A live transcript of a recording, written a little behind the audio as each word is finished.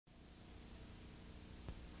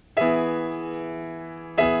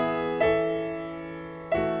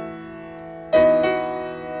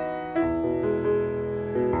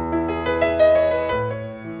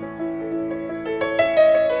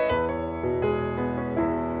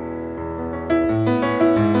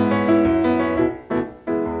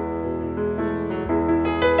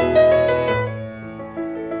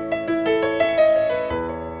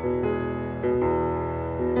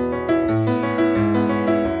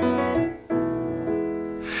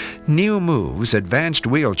New Move's Advanced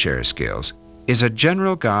Wheelchair Skills is a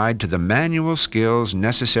general guide to the manual skills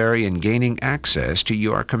necessary in gaining access to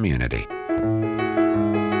your community.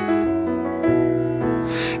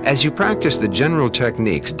 As you practice the general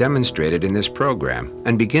techniques demonstrated in this program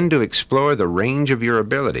and begin to explore the range of your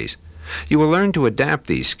abilities, you will learn to adapt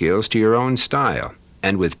these skills to your own style,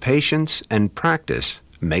 and with patience and practice,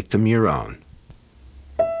 make them your own.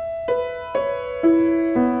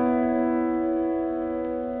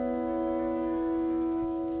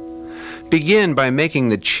 Begin by making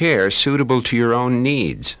the chair suitable to your own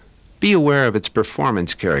needs. Be aware of its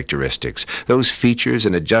performance characteristics, those features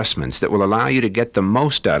and adjustments that will allow you to get the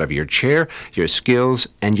most out of your chair, your skills,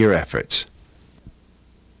 and your efforts.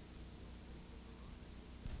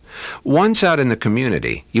 Once out in the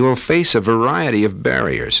community, you will face a variety of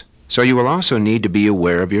barriers, so you will also need to be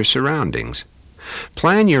aware of your surroundings.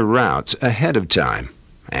 Plan your routes ahead of time,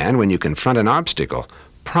 and when you confront an obstacle,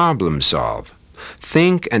 problem solve.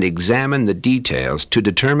 Think and examine the details to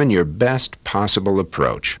determine your best possible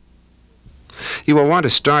approach. You will want to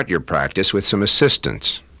start your practice with some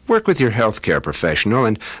assistance. Work with your healthcare professional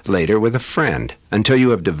and later with a friend until you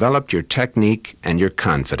have developed your technique and your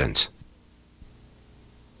confidence.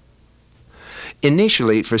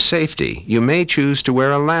 Initially, for safety, you may choose to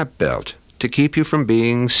wear a lap belt to keep you from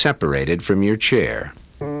being separated from your chair.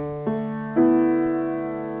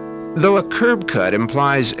 Though a curb cut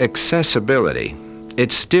implies accessibility,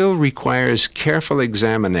 it still requires careful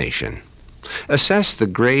examination. Assess the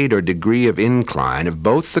grade or degree of incline of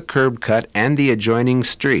both the curb cut and the adjoining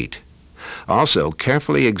street. Also,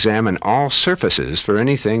 carefully examine all surfaces for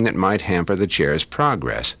anything that might hamper the chair's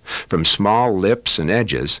progress, from small lips and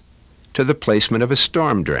edges to the placement of a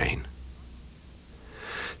storm drain.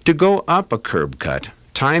 To go up a curb cut,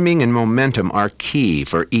 timing and momentum are key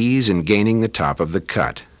for ease in gaining the top of the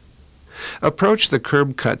cut. Approach the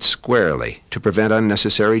curb cut squarely to prevent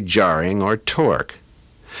unnecessary jarring or torque.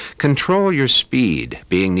 Control your speed,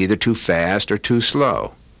 being neither too fast or too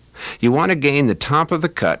slow. You want to gain the top of the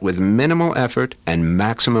cut with minimal effort and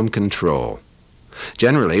maximum control.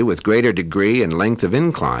 Generally, with greater degree and length of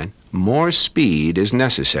incline, more speed is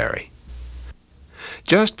necessary.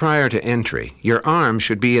 Just prior to entry, your arm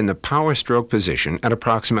should be in the power stroke position at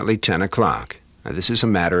approximately 10 o'clock. Now, this is a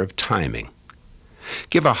matter of timing.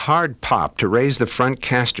 Give a hard pop to raise the front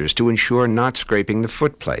casters to ensure not scraping the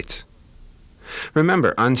foot plates.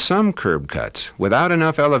 Remember, on some curb cuts, without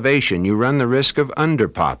enough elevation, you run the risk of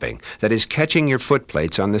underpopping, that is, catching your foot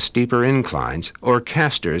plates on the steeper inclines or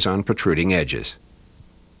casters on protruding edges.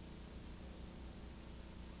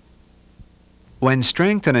 When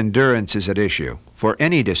strength and endurance is at issue, for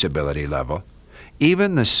any disability level,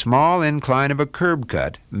 even the small incline of a curb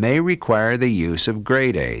cut may require the use of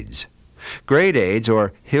grade aids. Grade aids,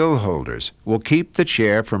 or hill holders, will keep the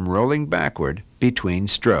chair from rolling backward between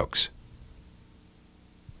strokes.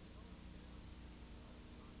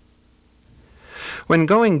 When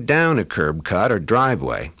going down a curb cut or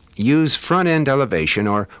driveway, use front-end elevation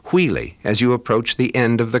or wheelie as you approach the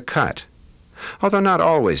end of the cut. Although not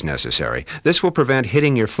always necessary, this will prevent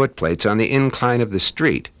hitting your foot plates on the incline of the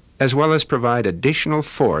street, as well as provide additional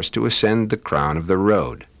force to ascend the crown of the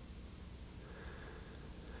road.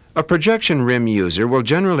 A projection rim user will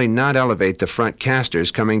generally not elevate the front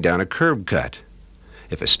casters coming down a curb cut.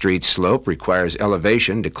 If a street slope requires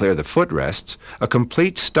elevation to clear the footrests, a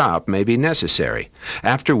complete stop may be necessary,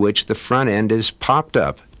 after which the front end is popped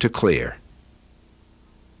up to clear.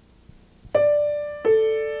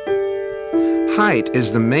 Height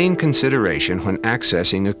is the main consideration when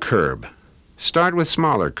accessing a curb. Start with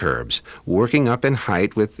smaller curbs, working up in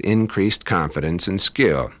height with increased confidence and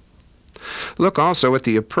skill. Look also at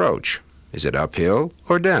the approach. Is it uphill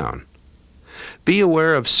or down? Be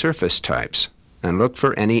aware of surface types and look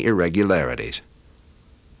for any irregularities.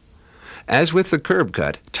 As with the curb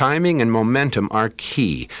cut, timing and momentum are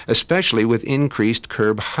key, especially with increased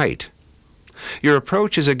curb height. Your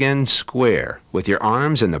approach is again square, with your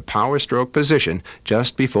arms in the power stroke position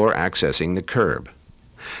just before accessing the curb.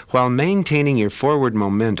 While maintaining your forward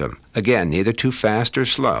momentum, again neither too fast or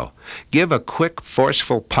slow, give a quick,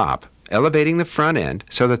 forceful pop, elevating the front end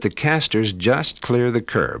so that the casters just clear the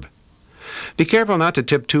curb. Be careful not to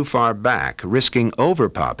tip too far back, risking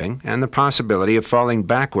overpopping and the possibility of falling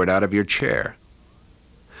backward out of your chair.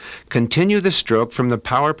 Continue the stroke from the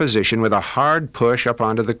power position with a hard push up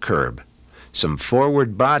onto the curb. Some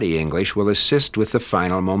forward body English will assist with the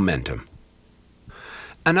final momentum.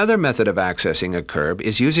 Another method of accessing a curb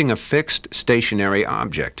is using a fixed stationary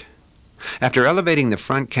object. After elevating the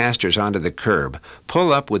front casters onto the curb,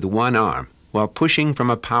 pull up with one arm while pushing from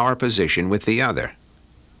a power position with the other.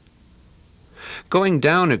 Going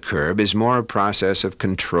down a curb is more a process of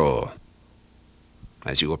control.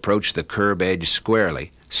 As you approach the curb edge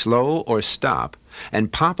squarely, slow or stop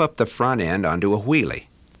and pop up the front end onto a wheelie.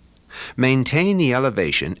 Maintain the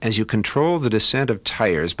elevation as you control the descent of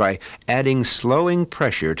tires by adding slowing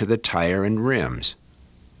pressure to the tire and rims.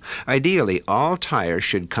 Ideally, all tires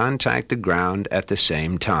should contact the ground at the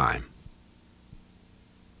same time.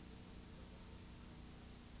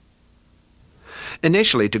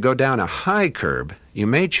 Initially, to go down a high curb, you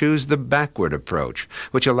may choose the backward approach,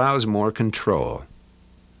 which allows more control.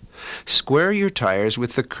 Square your tires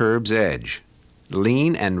with the curb's edge.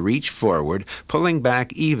 Lean and reach forward, pulling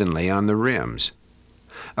back evenly on the rims.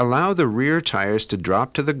 Allow the rear tires to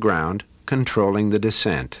drop to the ground, controlling the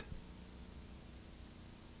descent.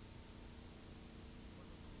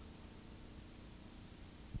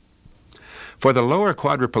 For the lower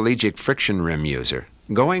quadriplegic friction rim user,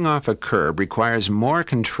 going off a curb requires more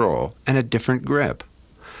control and a different grip.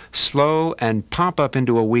 Slow and pop up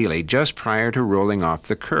into a wheelie just prior to rolling off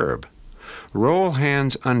the curb. Roll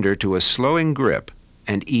hands under to a slowing grip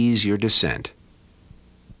and ease your descent.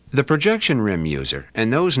 The projection rim user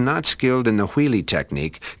and those not skilled in the wheelie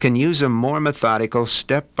technique can use a more methodical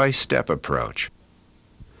step-by-step approach.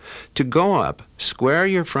 To go up, square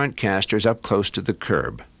your front casters up close to the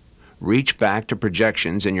curb. Reach back to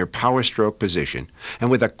projections in your power stroke position, and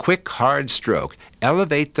with a quick, hard stroke,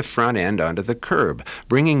 elevate the front end onto the curb,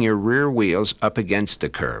 bringing your rear wheels up against the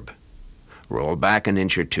curb. Roll back an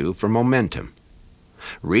inch or two for momentum.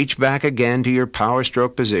 Reach back again to your power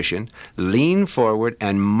stroke position, lean forward,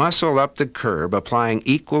 and muscle up the curb, applying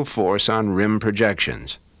equal force on rim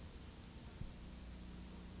projections.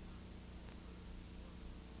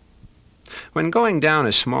 When going down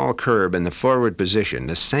a small curb in the forward position,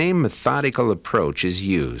 the same methodical approach is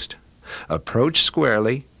used. Approach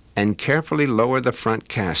squarely and carefully lower the front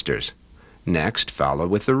casters. Next, follow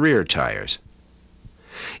with the rear tires.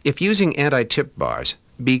 If using anti-tip bars,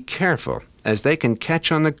 be careful, as they can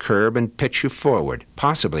catch on the curb and pitch you forward,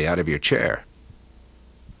 possibly out of your chair.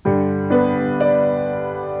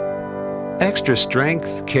 Extra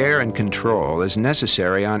strength, care, and control is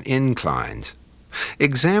necessary on inclines.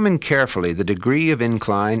 Examine carefully the degree of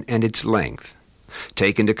incline and its length.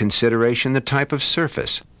 Take into consideration the type of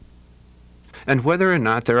surface and whether or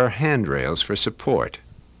not there are handrails for support.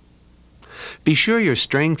 Be sure your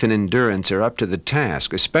strength and endurance are up to the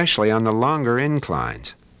task, especially on the longer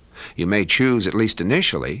inclines. You may choose, at least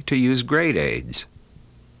initially, to use grade aids.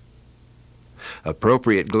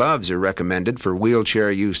 Appropriate gloves are recommended for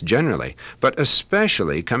wheelchair use generally, but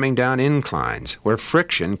especially coming down inclines where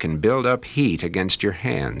friction can build up heat against your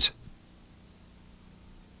hands.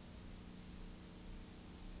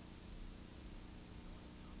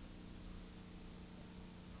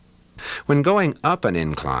 When going up an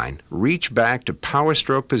incline, reach back to power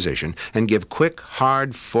stroke position and give quick,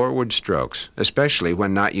 hard forward strokes, especially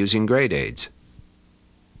when not using grade aids.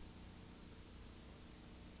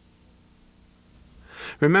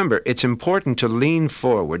 Remember, it's important to lean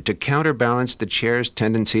forward to counterbalance the chair's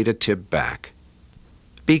tendency to tip back.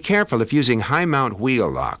 Be careful if using high mount wheel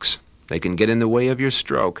locks. They can get in the way of your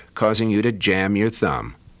stroke, causing you to jam your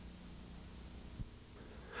thumb.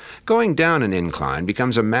 Going down an incline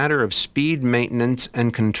becomes a matter of speed maintenance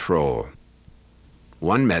and control.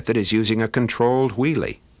 One method is using a controlled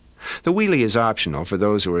wheelie. The wheelie is optional for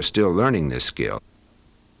those who are still learning this skill.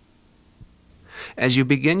 As you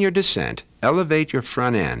begin your descent, elevate your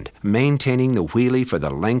front end, maintaining the wheelie for the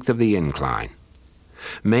length of the incline.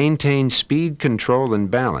 Maintain speed control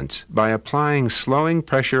and balance by applying slowing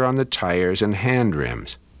pressure on the tires and hand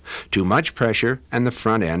rims. Too much pressure and the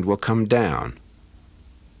front end will come down.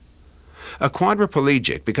 A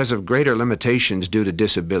quadriplegic, because of greater limitations due to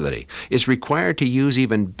disability, is required to use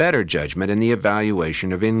even better judgment in the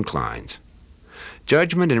evaluation of inclines.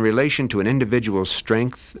 Judgment in relation to an individual's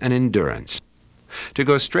strength and endurance. To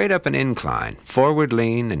go straight up an incline, forward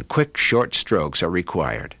lean and quick short strokes are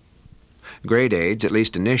required. Grade aids, at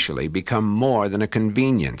least initially, become more than a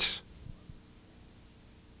convenience.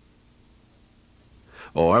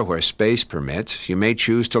 Or, where space permits, you may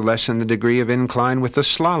choose to lessen the degree of incline with the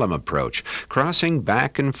slalom approach, crossing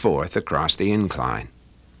back and forth across the incline.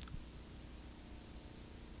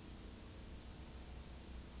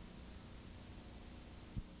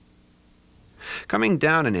 Coming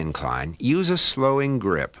down an incline, use a slowing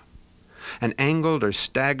grip. An angled or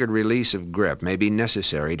staggered release of grip may be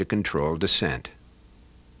necessary to control descent.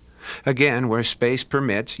 Again, where space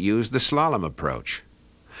permits, use the slalom approach.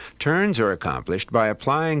 Turns are accomplished by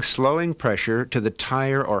applying slowing pressure to the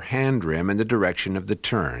tire or hand rim in the direction of the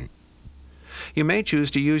turn. You may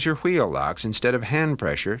choose to use your wheel locks instead of hand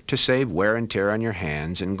pressure to save wear and tear on your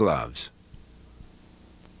hands and gloves.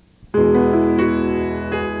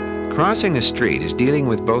 Crossing a street is dealing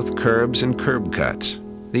with both curbs and curb cuts,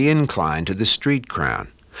 the incline to the street crown,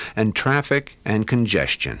 and traffic and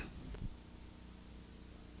congestion.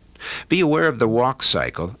 Be aware of the walk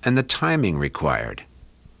cycle and the timing required.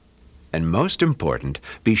 And most important,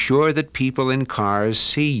 be sure that people in cars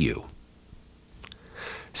see you.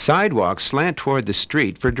 Sidewalks slant toward the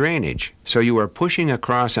street for drainage, so you are pushing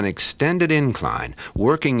across an extended incline,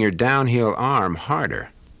 working your downhill arm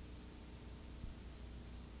harder.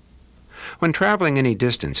 When traveling any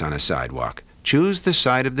distance on a sidewalk, choose the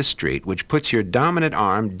side of the street which puts your dominant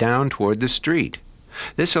arm down toward the street.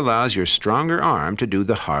 This allows your stronger arm to do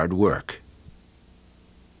the hard work.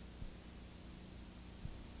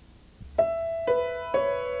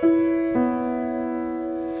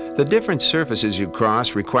 The different surfaces you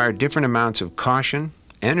cross require different amounts of caution,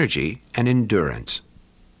 energy, and endurance.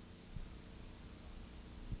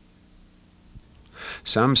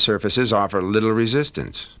 Some surfaces offer little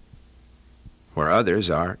resistance, where others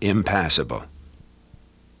are impassable.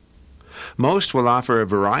 Most will offer a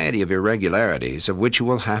variety of irregularities of which you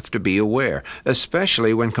will have to be aware,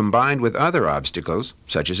 especially when combined with other obstacles,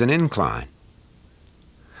 such as an incline.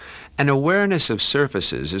 An awareness of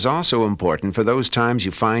surfaces is also important for those times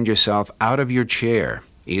you find yourself out of your chair,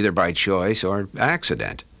 either by choice or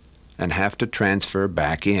accident, and have to transfer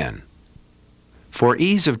back in. For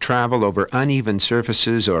ease of travel over uneven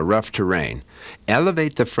surfaces or rough terrain,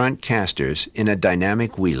 elevate the front casters in a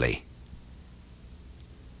dynamic wheelie.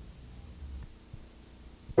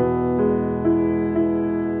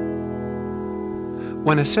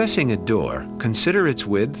 When assessing a door, consider its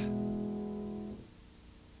width,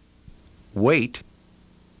 weight,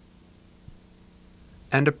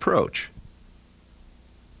 and approach.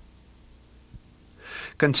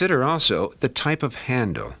 Consider also the type of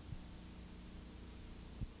handle,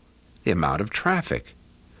 the amount of traffic,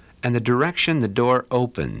 and the direction the door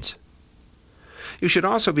opens. You should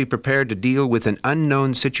also be prepared to deal with an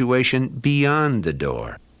unknown situation beyond the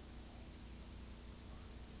door.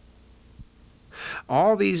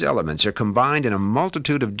 All these elements are combined in a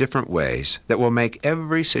multitude of different ways that will make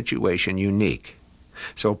every situation unique.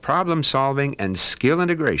 So problem solving and skill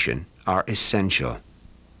integration are essential.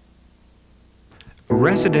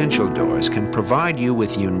 Residential doors can provide you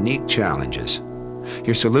with unique challenges.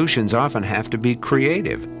 Your solutions often have to be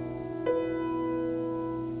creative.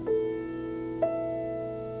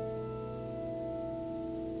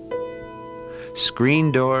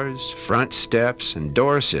 Screen doors, front steps, and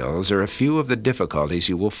door sills are a few of the difficulties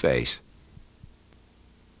you will face.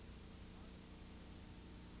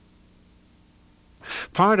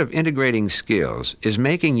 Part of integrating skills is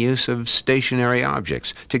making use of stationary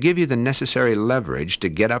objects to give you the necessary leverage to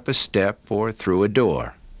get up a step or through a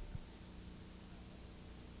door.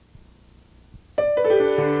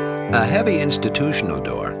 A heavy institutional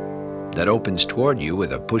door that opens toward you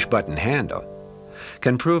with a push-button handle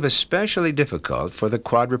can prove especially difficult for the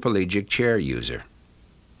quadriplegic chair user.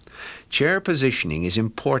 Chair positioning is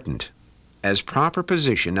important, as proper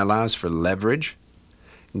position allows for leverage,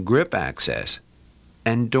 grip access,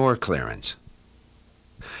 and door clearance.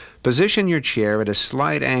 Position your chair at a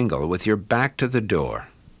slight angle with your back to the door.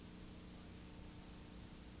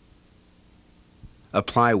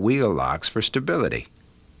 Apply wheel locks for stability.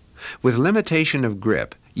 With limitation of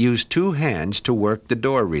grip, use two hands to work the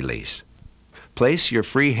door release. Place your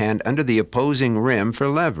free hand under the opposing rim for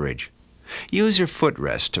leverage. Use your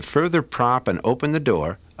footrest to further prop and open the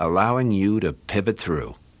door, allowing you to pivot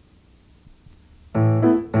through.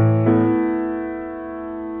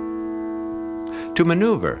 To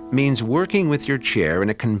maneuver means working with your chair in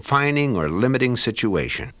a confining or limiting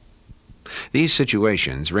situation. These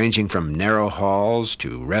situations, ranging from narrow halls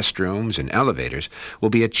to restrooms and elevators, will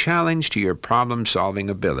be a challenge to your problem-solving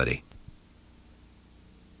ability.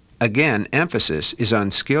 Again, emphasis is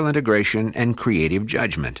on skill integration and creative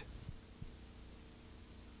judgment.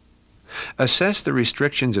 Assess the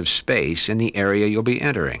restrictions of space in the area you'll be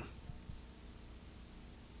entering.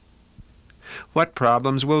 What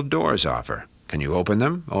problems will doors offer? Can you open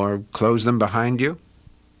them or close them behind you?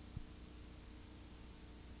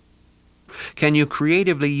 Can you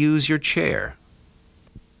creatively use your chair?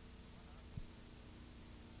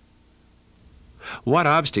 What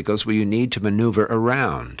obstacles will you need to maneuver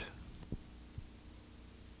around?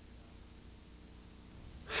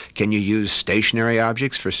 Can you use stationary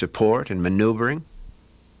objects for support and maneuvering?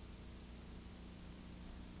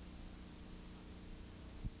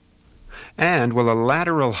 And will a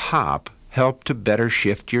lateral hop help to better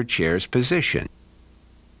shift your chair's position?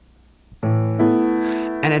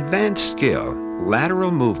 An advanced skill, lateral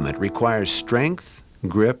movement requires strength,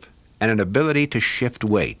 grip, and an ability to shift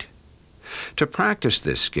weight. To practice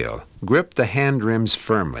this skill, grip the hand rims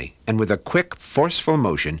firmly and with a quick, forceful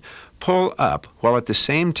motion, pull up while at the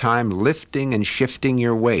same time lifting and shifting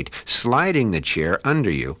your weight, sliding the chair under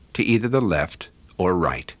you to either the left or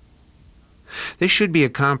right. This should be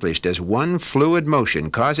accomplished as one fluid motion,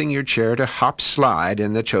 causing your chair to hop-slide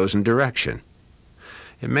in the chosen direction.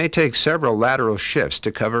 It may take several lateral shifts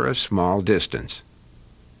to cover a small distance.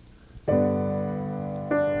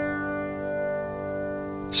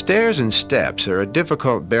 Stairs and steps are a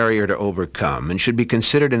difficult barrier to overcome and should be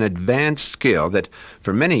considered an advanced skill that,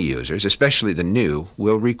 for many users, especially the new,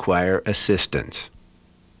 will require assistance.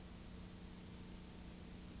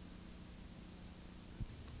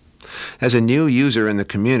 As a new user in the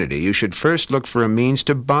community, you should first look for a means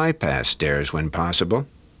to bypass stairs when possible.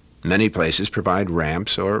 Many places provide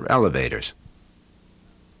ramps or elevators.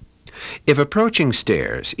 If approaching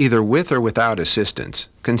stairs, either with or without assistance,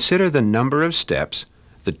 consider the number of steps,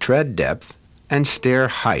 the tread depth, and stair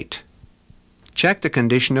height. Check the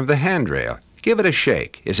condition of the handrail. Give it a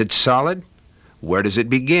shake. Is it solid? Where does it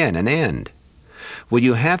begin and end? Will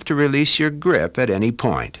you have to release your grip at any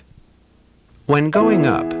point? When going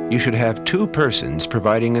up, you should have two persons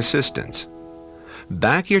providing assistance.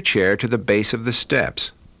 Back your chair to the base of the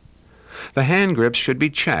steps. The hand grips should be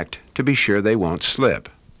checked to be sure they won't slip.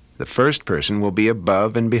 The first person will be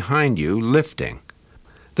above and behind you, lifting.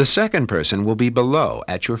 The second person will be below,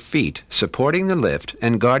 at your feet, supporting the lift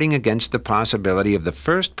and guarding against the possibility of the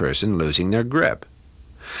first person losing their grip.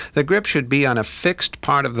 The grip should be on a fixed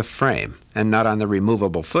part of the frame and not on the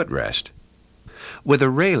removable footrest. With a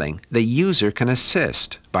railing, the user can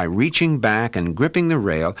assist by reaching back and gripping the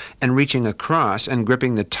rail and reaching across and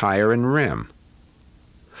gripping the tire and rim.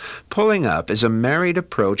 Pulling up is a married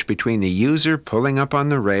approach between the user pulling up on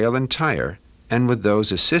the rail and tire and with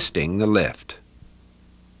those assisting the lift.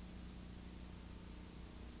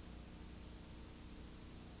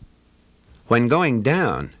 When going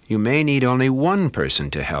down, you may need only one person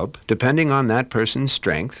to help, depending on that person's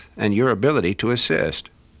strength and your ability to assist.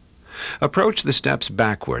 Approach the steps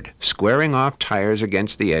backward, squaring off tires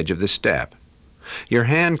against the edge of the step. Your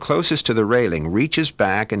hand closest to the railing reaches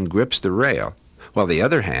back and grips the rail, while the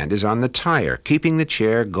other hand is on the tire, keeping the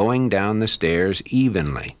chair going down the stairs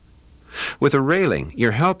evenly. With a railing,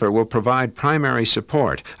 your helper will provide primary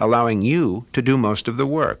support, allowing you to do most of the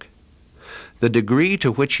work. The degree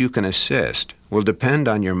to which you can assist will depend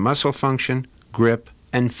on your muscle function, grip,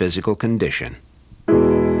 and physical condition.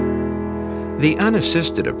 The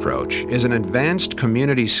unassisted approach is an advanced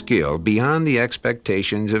community skill beyond the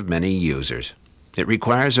expectations of many users. It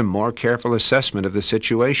requires a more careful assessment of the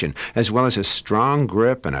situation, as well as a strong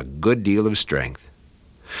grip and a good deal of strength.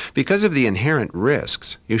 Because of the inherent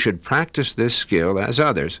risks, you should practice this skill, as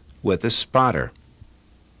others, with a spotter.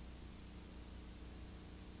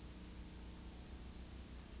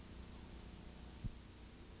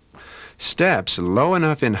 Steps low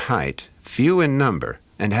enough in height, few in number,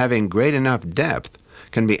 and having great enough depth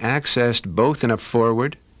can be accessed both in a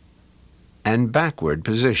forward and backward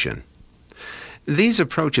position. These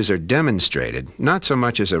approaches are demonstrated not so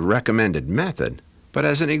much as a recommended method, but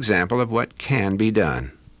as an example of what can be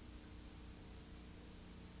done.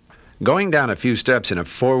 Going down a few steps in a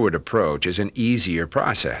forward approach is an easier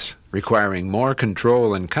process, requiring more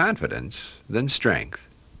control and confidence than strength.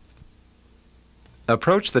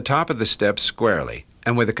 Approach the top of the steps squarely,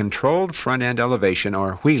 and with a controlled front-end elevation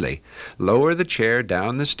or wheelie, lower the chair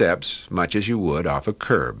down the steps much as you would off a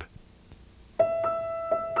curb.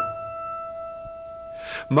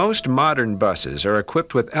 Most modern buses are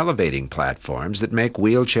equipped with elevating platforms that make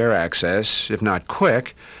wheelchair access, if not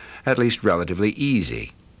quick, at least relatively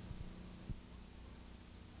easy.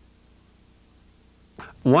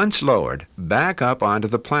 Once lowered, back up onto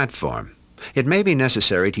the platform. It may be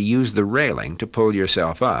necessary to use the railing to pull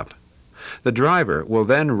yourself up. The driver will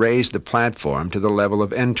then raise the platform to the level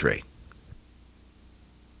of entry.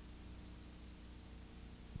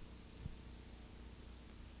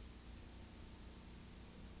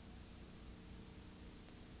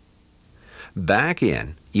 Back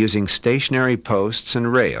in, using stationary posts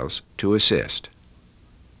and rails to assist.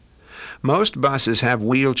 Most buses have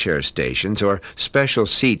wheelchair stations or special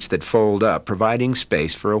seats that fold up, providing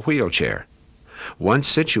space for a wheelchair. Once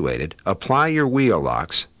situated, apply your wheel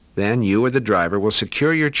locks, then you or the driver will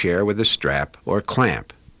secure your chair with a strap or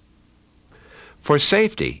clamp. For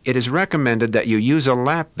safety, it is recommended that you use a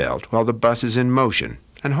lap belt while the bus is in motion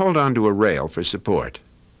and hold on to a rail for support.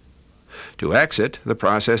 To exit, the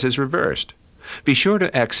process is reversed. Be sure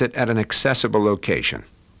to exit at an accessible location.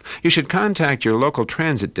 You should contact your local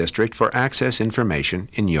transit district for access information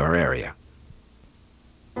in your area.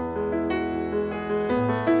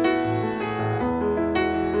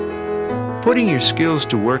 Putting your skills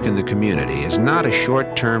to work in the community is not a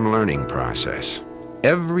short-term learning process.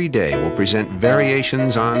 Every day will present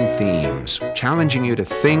variations on themes, challenging you to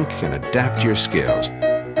think and adapt your skills.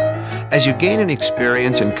 As you gain an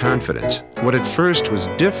experience and confidence, what at first was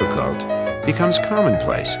difficult becomes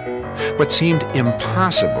commonplace. What seemed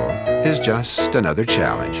impossible is just another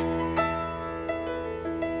challenge.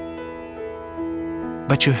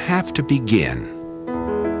 But you have to begin.